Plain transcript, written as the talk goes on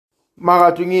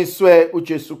Makadunyiswe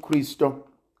uJesu Kristo,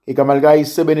 igama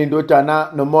likayisebeni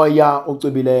indodana nomoya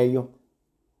ocwebileyo.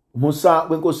 Umusa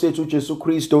wenkosi yethu uJesu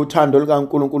Kristo, uthando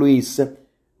likaNkulunkulu uyise,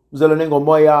 uzalwane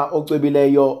ngomoya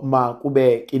ocwebileyo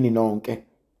makube kini nonke.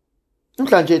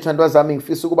 Namhlanje thandwa zami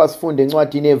ngifisa ukuba sifunde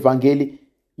encwadini yevangeli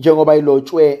njengoba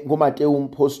ilotshwe nguMateyu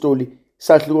umpostoli,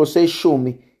 isahluko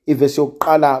se-10 ivesi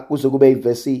yokuqala kuze kube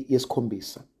ivesi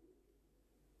yesi-7.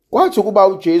 Kwathi ukuba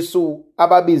uJesu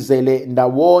ababizele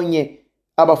ndawonye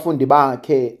abafundi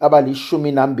bakhe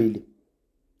abali-12,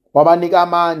 wabanika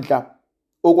amandla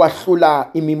okwahlula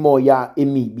imimoya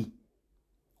emibi,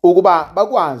 ukuba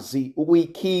bakwazi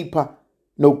ukuyikhipha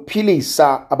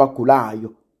nokuphilisa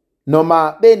abagulayo,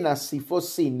 noma benasifo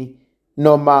sini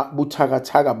noma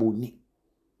buthakathaka buni.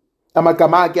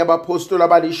 Amagama akhe abapostoli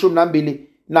abali-12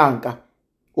 nanka: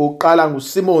 uqala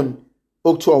nguSimoni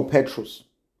okuthiwa uPetrus,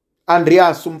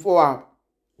 Andreas umfowabo,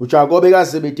 uJakobe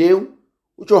kaZebedewu,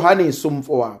 uJohannes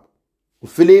umfowabo,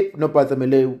 uPhilip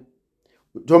noBartholomewu,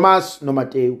 uThomas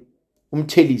noMateyu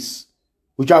umthelisi,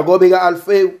 uJakobe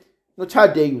ka-Alfewu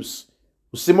noThadeus,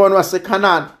 uSimoni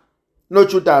waseKhanani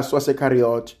noJudas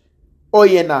waseKhariyothi,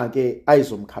 oyena-ke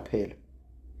ayezomkhaphela.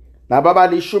 Laba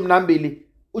abali-12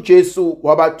 uJesu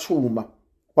wabathuma,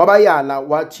 wabayala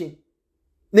wathi,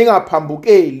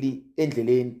 ningaphambukeli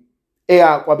endleleni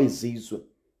eya kwabezizwe,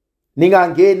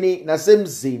 ningangeni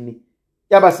nasemzini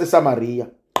yabaseSamariya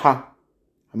qha,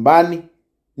 hambani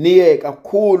niye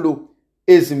kakhulu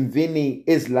ezimvini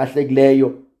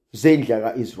ezilahlekileyo zendlu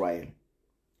ka-Israyeli.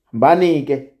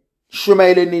 Hambani-ke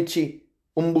shumayele nithi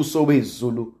umbuso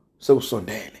wezulu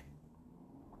sewusondele.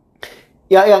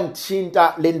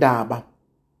 Yangithinta le ndaba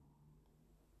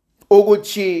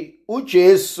ukuthi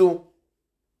uJesu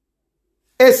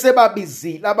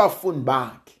esebabizile abafundi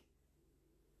bakhe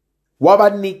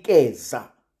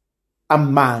wabanikeza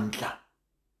amandla.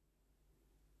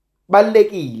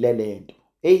 Balekile lento.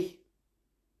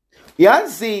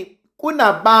 Yazi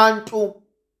kunabantu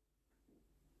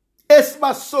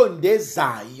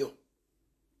esibasondezayo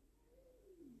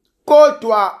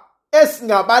kodwa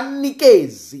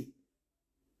esingabanikezi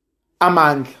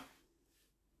amandla.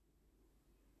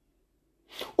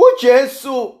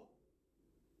 uJesu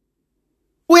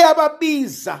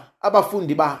uyababiza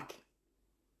abafundi bakhe,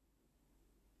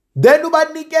 then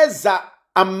ubanikeza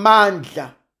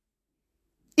amandla,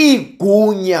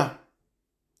 igunya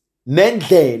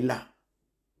nendlela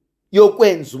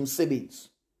yokwenza umsebenzi.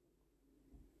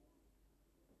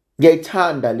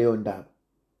 Ngiyayithanda leyo ndaba,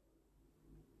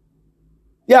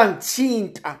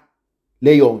 yangithinta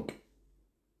leyo nto.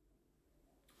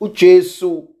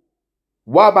 uJesu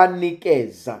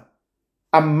wabanikeza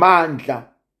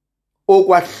amandla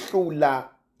okwahlula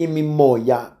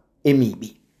imimoya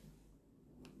emibi.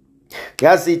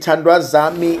 Yazi thandwa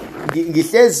zami,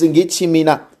 ngihlezi ngithi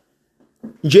mina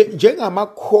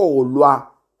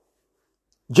njengamakholwa,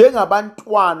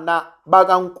 njengabantwana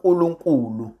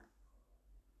bakaNkulunkulu,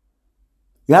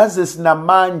 yazi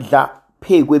sinamandla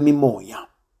phezu kwemimoya.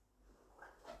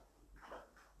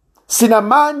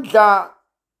 Sinamandla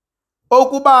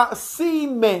okuba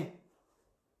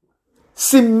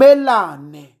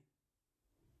simelane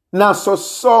naso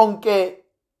sonke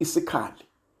isikhali.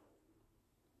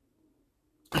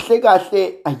 Kahle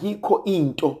kahle ayikho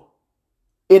into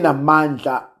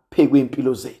enamandla phezu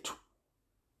kwempilo zethu.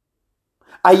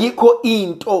 Ayikho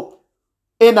into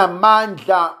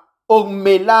enamandla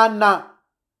okumelana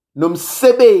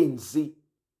nomsebenzi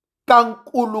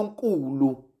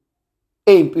kaNkulunkulu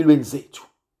empilweni zethu.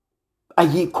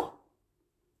 Ayikho.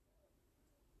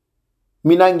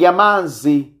 Mina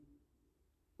ngiyamazi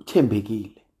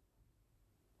uthembekile.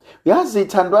 Yazi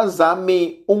thandwa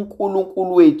zami,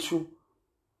 uNkulunkulu wethu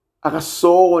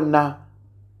akasona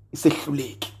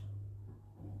isehluleki.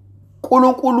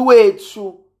 uNkulunkulu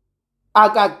wethu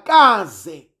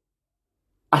akakaze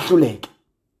ahluleke,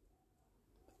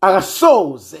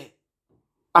 akasoze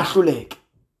ahluleke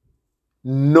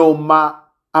noma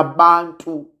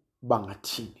abantu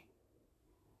bangathini.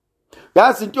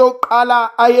 Yazi into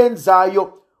yokuqala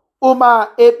ayenzayo uma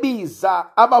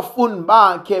ebiza abafundi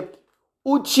bakhe,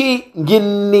 uthi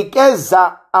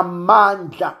nginikeza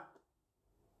amandla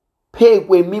phezu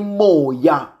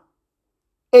kwemimoya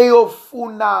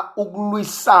eyofuna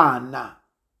ukulwisana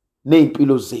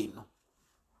nempilo zenu.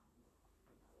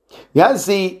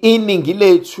 Yazi iningi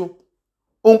lethu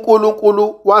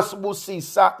uNkulunkulu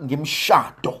wasibusisa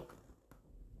ngemshado,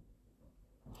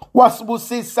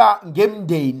 wasibusisa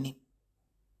ngemndeni,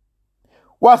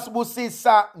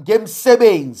 wasibusisa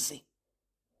ngemsebenzi,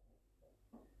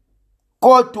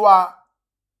 kodwa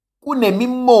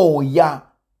kunemimoya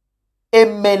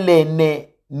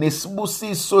emelene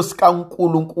nesibusiso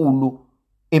sikaNkulunkulu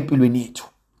empilweni yethu.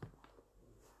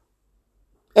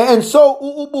 And so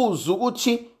ubuza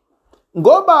ukuthi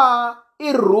ngoba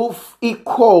iroof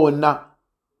ikhona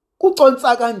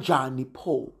kuconsa kanjani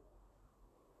pho?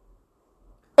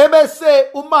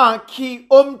 Ebese umakhi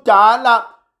omdala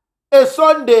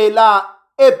esondela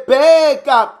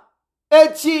ebheka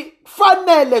ethi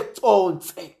kufanele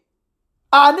kuconse.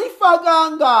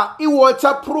 Anifakanga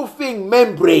i-waterproofing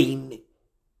membrane.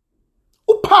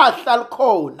 Uphahla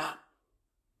likhona.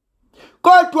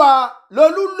 Kodwa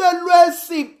lolu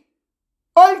lwesi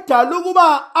oludala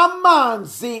ukuba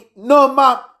amanzi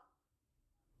noma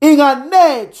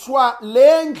inganethwa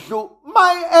lendlu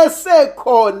maye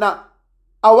esekhona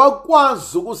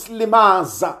awakwazi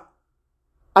ukusilimaza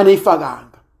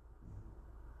anifakanga.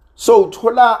 So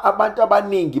uthola abantu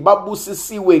abaningi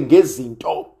babusisiwe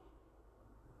ngezinto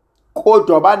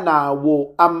kodwa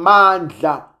banawo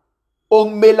amandla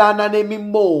okumelana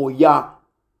nemimoya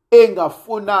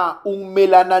engafuna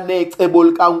ukumelana necebo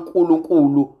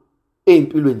likaNkulunkulu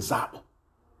empilweni zabo.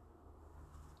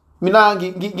 Mina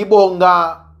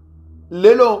ngibonga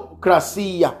lelo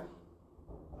gracia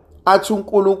athi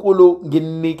uNkulunkulu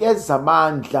nginikeza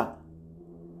amandla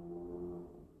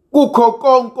kukho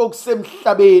konke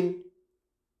okusemhlabeni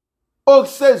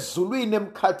okusezulwini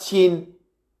emkhathini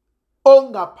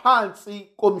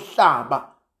ongaphansi komhlaba.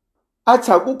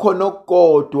 Athi akukho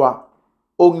nokukodwa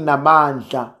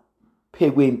okunamandla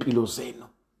phekwempilo zenu.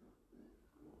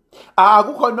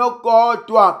 Akukho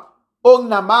nokukodwa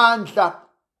okunamandla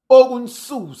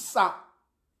okunisusa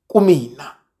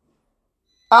kumina.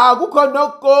 Akukho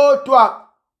nokukodwa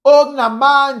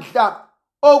okunamandla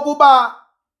okuba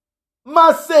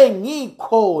mase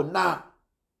ngikhona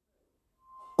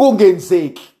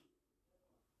kungenzeki.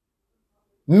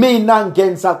 Mina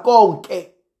ngenza konke.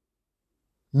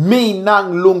 Mina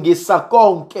ngilungisa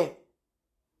konke.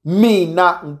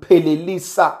 Mina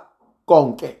ngiphelelisa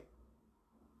konke.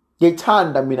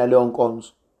 Ngithanda mina leyo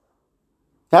nkonzo.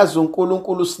 Yazi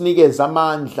uNkulunkulu sinikeza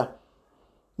amandla.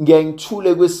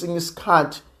 Ngiyangithule kwesinye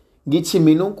isikhathi ngithi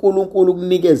mina uNkulunkulu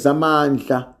kunikeza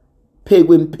amandla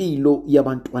phekwempilo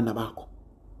yabantwana bakho.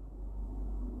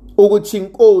 Ukuthi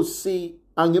inkosi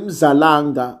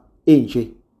angimzalanga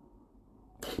enje.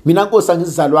 Mina Nkosi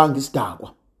angizalwanga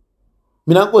isidakwa.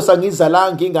 Mina Nkosi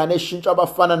angizalanga ingane eshintsha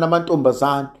abafana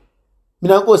namantombazane.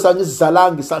 Mina Nkosi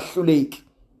angizalanga isahluleki.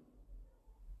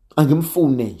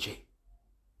 Angimfune nje.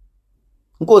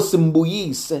 Nkosi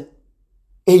mbuyise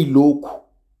eyilokhu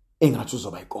engathi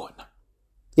uzoba ikona.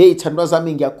 Hey thandwa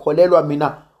zami, ngiyakholelwa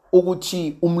mina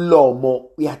ukuthi umlomo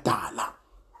uyadala.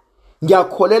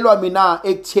 Ngiyakholelwa mina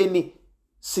ekutheni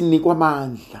sinikwa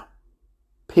amandla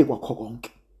phekwakho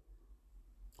konke.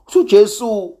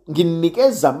 uJesu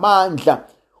nginikeza amandla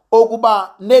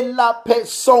okuba nelaphe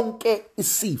sonke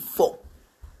isifo.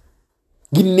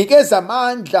 Nginikeza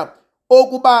amandla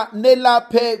okuba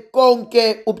nelaphe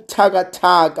konke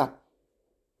ubuthakathaka.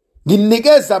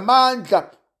 Nginikeza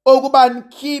amandla okuba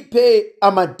nikhiphe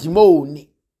amadimoni.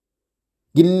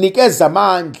 Nginikeza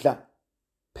amandla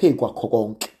phekwakho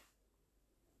konke.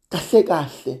 Kahle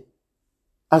kahle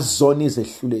azona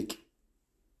izehluleki.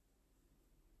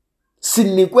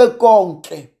 Sinikwe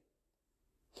konke.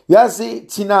 Yazi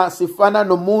thina sifana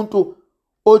nomuntu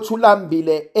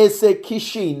othulambile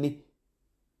esekhishini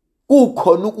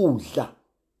kukhona ukudla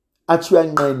athi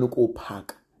uyanqena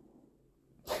ukuphaka.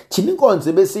 Thina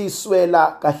inkonzo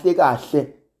besiyiswela kahle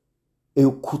kahle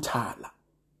eyokukhuthala.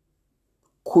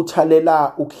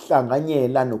 Ukukhuthalela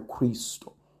ukuhlanganyela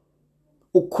noKristu.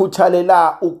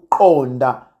 Ukukhuthalela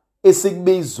ukuqonda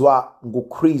esikubizwa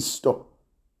nguKristu.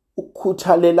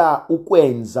 Ukukhuthalela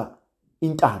ukwenza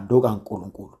intando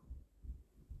kaNkulunkulu.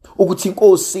 Ukuthi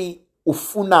inkosi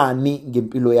ufunani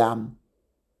ngempilo yami.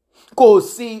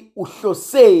 Nkosi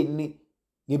uhloseni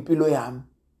ngempilo yami.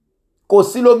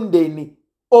 Nkosi lomndeni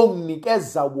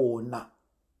onginikeza wona,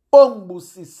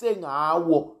 ongibusise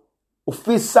ngawo,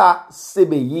 ufisa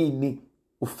sebe yini,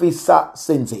 ufisa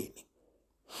senzeni.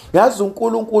 Yazi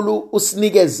uNkulunkulu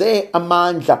usinikeze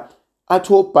amandla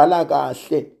athi obhala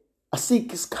kahle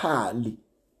asike isikhali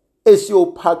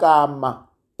esiyophakama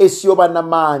esiyoba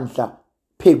namandla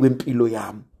phekwempilo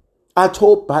yami. Athi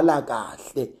obhala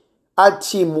kahle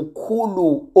athi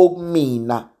mukhulu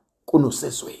okumina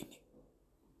kunosezweni.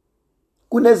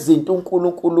 Kunezinto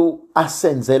uNkulunkulu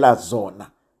asenzela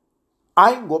zona,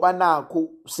 ayi ngoba nakho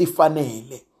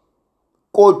sifanele,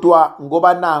 kodwa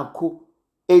ngoba nakho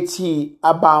ethi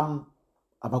abami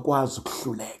abakwazi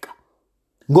ukuhluleka,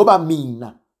 ngoba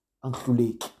mina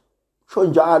angihluleki. Sho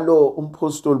njalo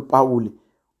umpostoli Pawuli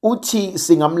uthi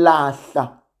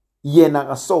singamlahla yena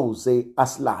kasoze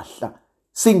asilahla,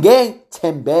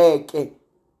 singethembeke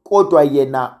kodwa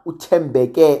yena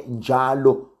uthembeke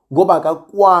njalo ngoba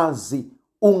akakwazi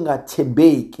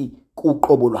ungathembeki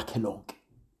kuqobo lwakhe lonke.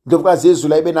 Ndlovukazi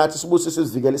yezulu ayibe nathi sibusi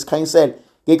sizivikele isikhanyisele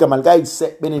ngegama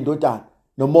likaYise benendodana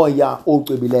nomoya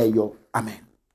ocwebileyo. Amen.